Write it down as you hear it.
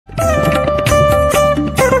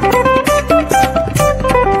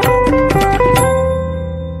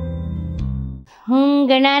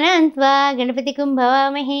गणानां त्वा गणपतिं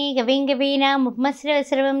भवामहे कविं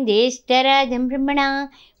कवीनामुपमश्रवश्रवं ज्येष्ठराजं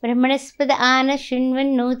ब्रह्मणस्पद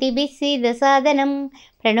आनशृण्वन्नोतिभिः सीदसादनं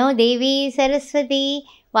प्रणो देवी सरस्वती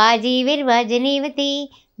वाजीविर्वाजनीवती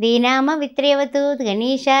दीनामवित्र्यवतु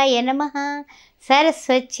गणेशाय नमः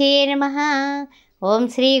सरस्वत्यै नमः। ఓం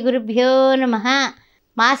శ్రీ గురుభ్యో నమః.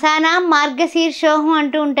 మాసానాం మార్గశీర్షోహం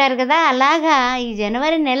అంటూ ఉంటారు కదా, అలాగా ఈ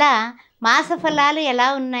జనవరి నెల మాస ఫలాలు ఎలా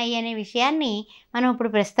ఉన్నాయి అనే విషయాన్ని మనం ఇప్పుడు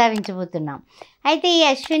ప్రస్తావించబోతున్నాం. అయితే ఈ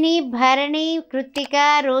అశ్విని, భరణి, కృత్తిక,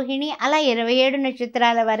 రోహిణి అలా 27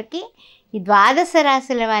 నక్షత్రాల వారికి, ఈ ద్వాదశ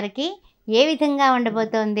రాశుల వారికి ఏ విధంగా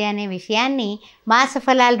ఉండబోతోంది అనే విషయాన్ని మాస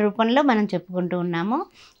ఫలాల రూపంలో మనం చెప్పుకుంటూ ఉన్నాము.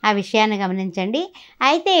 ఆ విషయాన్ని గమనించండి.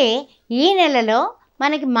 అయితే ఈ నెలలో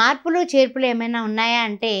మనకి మార్పులు చేర్పులు ఏమైనా ఉన్నాయా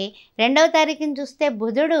అంటే, 2వ తారీఖుని చూస్తే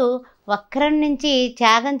బుధుడు వక్రం నుంచి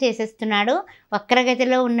త్యాగం చేసేస్తున్నాడు.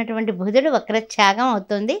 వక్రగతిలో ఉన్నటువంటి బుధుడు వక్రత్యాగం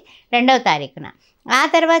అవుతుంది 2వ తారీఖున. ఆ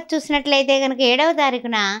తర్వాత చూసినట్లయితే కనుక 7వ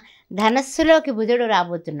తారీఖున ధనస్సులోకి బుధుడు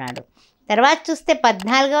రాబోతున్నాడు. తర్వాత చూస్తే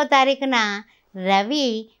 14వ తారీఖున రవి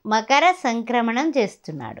మకర సంక్రమణం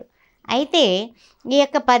చేస్తున్నాడు. అయితే ఈ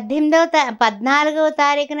యొక్క 14వ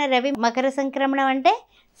తారీఖున రవి మకర సంక్రమణం అంటే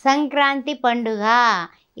సంక్రాంతి పండుగ.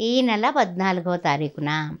 ఈ నెల 14వ తారీఖున.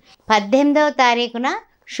 18వ తారీఖున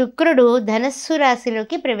శుక్రుడు ధనస్సు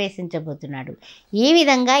రాశిలోకి ప్రవేశించబోతున్నాడు. ఈ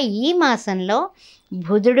విధంగా ఈ మాసంలో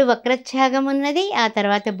బుధుడు వక్రత్యాగం ఉన్నది. ఆ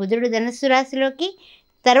తర్వాత బుధుడు ధనస్సు రాశిలోకి,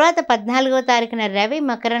 తర్వాత 14వ తారీఖున రవి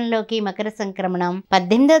మకరంలోకి మకర సంక్రమణం,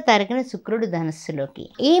 18వ తారీఖున శుక్రుడు ధనస్సులోకి.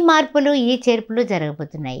 ఈ మార్పులు ఈ చేర్పులు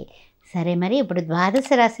జరగబోతున్నాయి. సరే, మరి ఇప్పుడు ద్వాదశ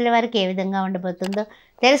రాశుల వారికి ఏ విధంగా ఉండబోతుందో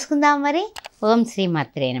తెలుసుకుందాం. మరి ఓం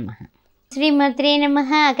శ్రీమాత్రే నమః. శ్రీమాత్రే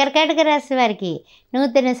నమః. కర్కాటక రాశి వారికి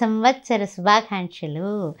నూతన సంవత్సర శుభాకాంక్షలు.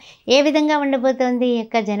 ఏ విధంగా ఉండబోతోంది ఈ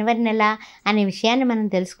యొక్క జనవరి నెల అనే విషయాన్ని మనం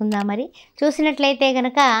తెలుసుకుందాం. మరి చూసినట్లయితే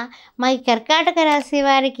కనుక మా ఈ కర్కాటక రాశి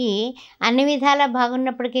వారికి అన్ని విధాలా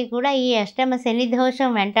బాగున్నప్పటికీ కూడా ఈ అష్టమ శని దోషం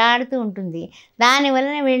వెంటాడుతూ ఉంటుంది.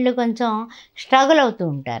 దానివలన వీళ్ళు కొంచెం స్ట్రగుల్ అవుతూ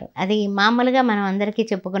ఉంటారు. అది మామూలుగా మనం అందరికీ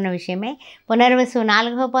చెప్పుకున్న విషయమే. పునర్వసు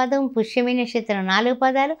 4వ పాదం, పుష్యమి నక్షత్రం 4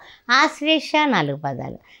 పాదాలు, ఆశ్లేష 4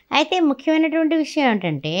 పాదాలు. అయితే ముఖ్యమైనటువంటి విషయం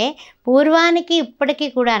ఏంటంటే, పూర్వానికి ఇప్పటికీ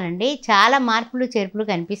కూడానండి చాలా మార్పులు చేర్పులు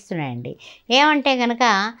కనిపిస్తున్నాయండి. ఏమంటే కనుక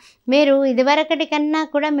మీరు ఇదివరకటి కన్నా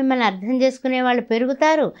కూడా మిమ్మల్ని అర్థం చేసుకునే వాళ్ళు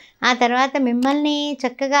పెరుగుతారు. ఆ తర్వాత మిమ్మల్ని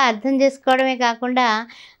చక్కగా అర్థం చేసుకోవడమే కాకుండా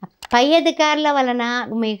పై అధికారుల వలన,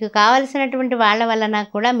 మీకు కావలసినటువంటి వాళ్ళ వలన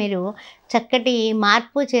కూడా మీరు చక్కటి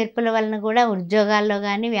మార్పు చేర్పుల వలన కూడా ఉద్యోగాల్లో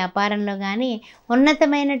కానీ వ్యాపారంలో కానీ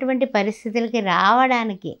ఉన్నతమైనటువంటి పరిస్థితులకి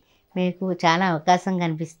రావడానికి మీకు చాలా అవకాశం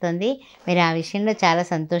కనిపిస్తుంది. మీరు ఆ విషయంలో చాలా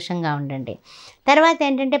సంతోషంగా ఉండండి. తర్వాత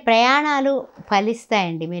ఏంటంటే, ప్రయాణాలు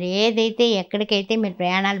ఫలిస్తాయండి. మీరు ఏదైతే ఎక్కడికైతే మీరు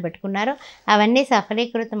ప్రయాణాలు పెట్టుకున్నారో అవన్నీ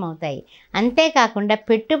సఫలీకృతం అవుతాయి. అంతేకాకుండా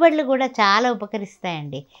పెట్టుబడులు కూడా చాలా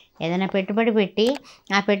ఉపకరిస్తాయండి. ఏదైనా పెట్టుబడి పెట్టి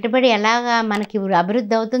ఆ పెట్టుబడి ఎలాగా మనకి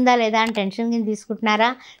అభివృద్ధి అవుతుందా లేదా అని టెన్షన్ కింద తీసుకుంటున్నారా?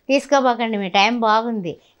 తీసుకోబోకండి. మీ టైం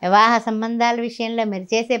బాగుంది. వివాహ సంబంధాల విషయంలో మీరు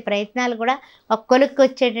చేసే ప్రయత్నాలు కూడా ఒక కొలుక్కు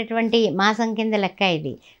వచ్చేటటువంటి మాసం కింద లెక్క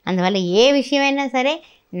ఇది. అందువల్ల ఏ విషయమైనా సరే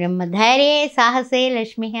ధైర్యే సాహసే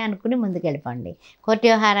లక్ష్మి అనుకుని ముందుకెళ్ళిపోండి. కోర్టు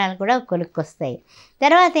వ్యవహారాలు కూడా కొలుక్కొస్తాయి.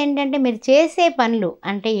 తర్వాత ఏంటంటే, మీరు చేసే పనులు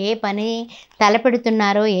అంటే ఏ పని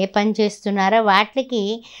తలపెడుతున్నారో, ఏ పని చేస్తున్నారో వాటికి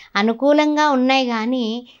అనుకూలంగా ఉన్నాయి. కానీ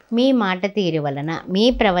మీ మాట తీరు వలన, మీ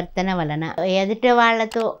ప్రవర్తన వలన, ఎదుటి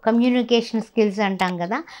వాళ్ళతో కమ్యూనికేషన్ స్కిల్స్ అంటాం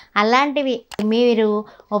కదా, అలాంటివి మీరు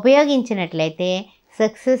ఉపయోగించినట్లయితే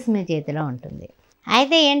సక్సెస్ మీ చేతిలో ఉంటుంది.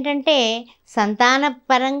 అయితే ఏంటంటే,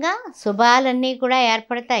 సంతానపరంగా శుభాలన్నీ కూడా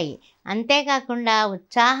ఏర్పడతాయి. అంతేకాకుండా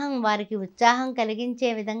వారికి ఉత్సాహం కలిగించే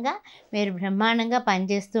విధంగా మీరు బ్రహ్మాండంగా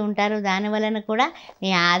పనిచేస్తూ ఉంటారు. దానివలన కూడా మీ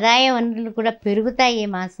ఆదాయ వనరులు కూడా పెరుగుతాయి. ఈ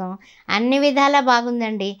మాసం అన్ని విధాలా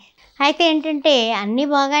బాగుందండి. అయితే ఏంటంటే, అన్నీ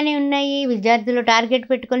బాగానే ఉన్నాయి. విద్యార్థులు టార్గెట్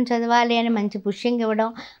పెట్టుకొని చదవాలి అని మంచి పుషింగ్ ఇవ్వడం,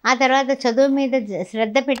 ఆ తర్వాత చదువు మీద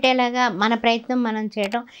శ్రద్ధ పెట్టేలాగా మన ప్రయత్నం మనం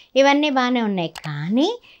చేయడం, ఇవన్నీ బాగానే ఉన్నాయి. కానీ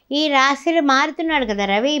ఈ రాశులు మారుతున్నాడు కదా,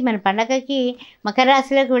 రవి మన పండగకి మకర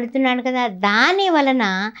రాశిలోకి వెళుతున్నాడు కదా, దాని వలన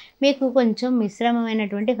మీకు కొంచెం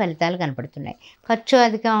మిశ్రమమైనటువంటి ఫలితాలు కనపడుతున్నాయి. ఖర్చు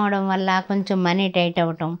అధికం అవడం వల్ల కొంచెం మనీ టైట్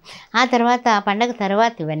అవ్వటం, ఆ తర్వాత పండగ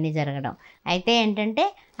తర్వాత ఇవన్నీ జరగడం. అయితే ఏంటంటే,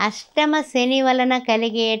 అష్టమ శని వలన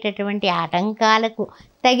కలిగేటటువంటి ఆటంకాలకు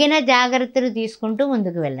తగిన జాగ్రత్తలు తీసుకుంటూ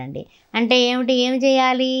ముందుకు వెళ్ళండి. అంటే ఏం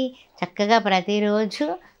చేయాలి? చక్కగా ప్రతిరోజు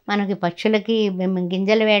మనకి పక్షులకి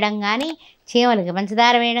గింజలు వేయడం కానీ, చీమలకి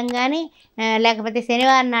పంచదార వేయడం కానీ, లేకపోతే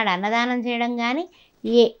శనివారం నాడు అన్నదానం చేయడం కానీ,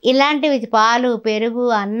 ఇలాంటివి పాలు, పెరుగు,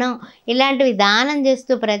 అన్నం ఇలాంటివి దానం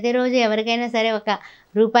చేస్తూ ప్రతిరోజు ఎవరికైనా సరే ఒక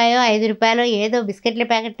రూపాయో 5 రూపాయలో ఏదో బిస్కెట్ల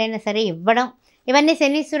ప్యాకెట్ అయినా సరే ఇవ్వడం, ఇవన్నీ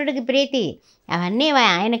శనీశ్వరుడికి ప్రీతి. అవన్నీ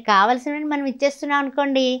ఆయనకు కావాల్సినవి మనం ఇచ్చేస్తున్నాం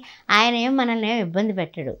అనుకోండి, ఆయన ఏం మనల్ని ఏం ఇబ్బంది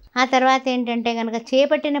పెట్టడు. ఆ తర్వాత ఏంటంటే కనుక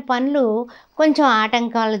చేపట్టిన పనులు కొంచెం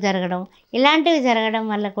ఆటంకాలు జరగడం, ఇలాంటివి జరగడం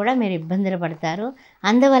వల్ల కూడా మీరు ఇబ్బందులు పడతారు.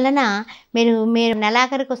 అందువలన మీరు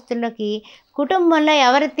నెలాఖరుకొస్తుల్లోకి కుటుంబంలో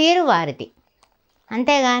ఎవరి తీరు వారిది.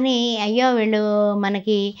 అంతేగాని అయ్యో వీళ్ళు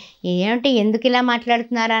మనకి ఏమిటి ఎందుకు ఇలా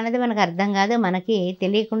మాట్లాడుతున్నారా అన్నది మనకు అర్థం కాదు. మనకి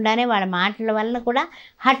తెలియకుండానే వాళ్ళ మాటల వలన కూడా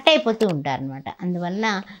హర్ట్ అయిపోతూ ఉంటారనమాట. అందువలన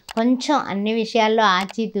కొంచెం అన్ని విషయాల్లో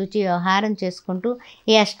ఆచితూచి వ్యవహారం చేసుకుంటూ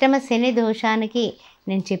ఈ అష్టమ శని దోషానికి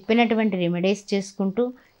నేను చెప్పినటువంటి రెమెడీస్ చేసుకుంటూ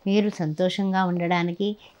మీరు సంతోషంగా ఉండడానికి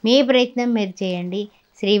మీ ప్రయత్నం మీరు చేయండి.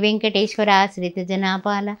 శ్రీ వెంకటేశ్వర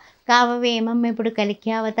శ్రీతజనాపాల కావవేమం ఇప్పుడు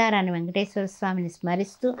కలిక్యావతారాన్ని వెంకటేశ్వర స్వామిని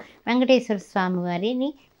స్మరిస్తూ వెంకటేశ్వర స్వామి వారిని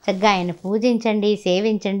చక్కగా ఆయన పూజించండి,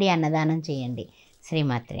 సేవించండి, అన్నదానం చేయండి.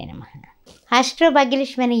 శ్రీమాత్రే నమః.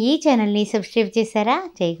 ఆస్ట్రోభాగ్యలక్ష్మి అనే ఈ ఛానల్ని సబ్స్క్రైబ్ చేశారా?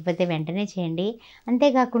 చేయకపోతే వెంటనే చేయండి.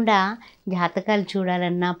 అంతేకాకుండా జాతకాలు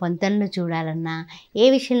చూడాలన్నా, పొంతనలు చూడాలన్నా, ఏ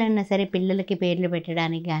విషయంలో సరే పిల్లలకి పేర్లు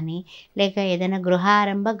పెట్టడానికి కానీ, లేక ఏదైనా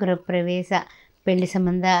గృహారంభ గృహప్రవేశ పెళ్లి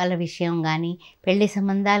సంబంధాల విషయం కానీ, పెళ్లి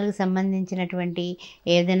సంబంధాలకు సంబంధించినటువంటి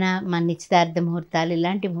ఏదైనా మన నిశ్చితార్థ ముహూర్తాలు,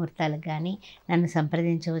 ఇలాంటి ముహూర్తాలకు కానీ నన్ను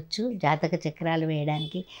సంప్రదించవచ్చు. జాతక చక్రాలు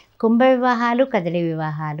వేయడానికి, కుంభ వివాహాలు, కదలి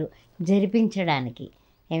వివాహాలు జరిపించడానికి,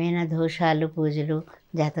 ఏమైనా దోషాలు, పూజలు,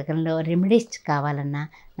 జాతకంలో రెమెడీస్ కావాలన్నా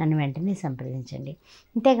నన్ను వెంటనే సంప్రదించండి.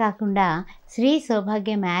 అంతేకాకుండా శ్రీ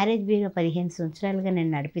సౌభాగ్య మ్యారేజ్ బ్యూరో 15 సంవత్సరాలుగా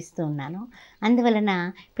నేను నడిపిస్తూ ఉన్నాను. అందువలన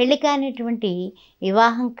పెళ్లి కానిటువంటి,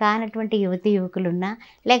 వివాహం కానటువంటి యువతి యువకులున్నా,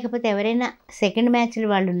 లేకపోతే ఎవరైనా సెకండ్ మ్యాచ్లు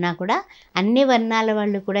వాళ్ళు ఉన్నా కూడా అన్ని వర్ణాల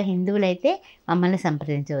వాళ్ళు కూడా హిందువులైతే మమ్మల్ని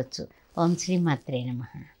సంప్రదించవచ్చు. ఓం శ్రీ మాత్రే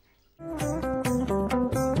నమః.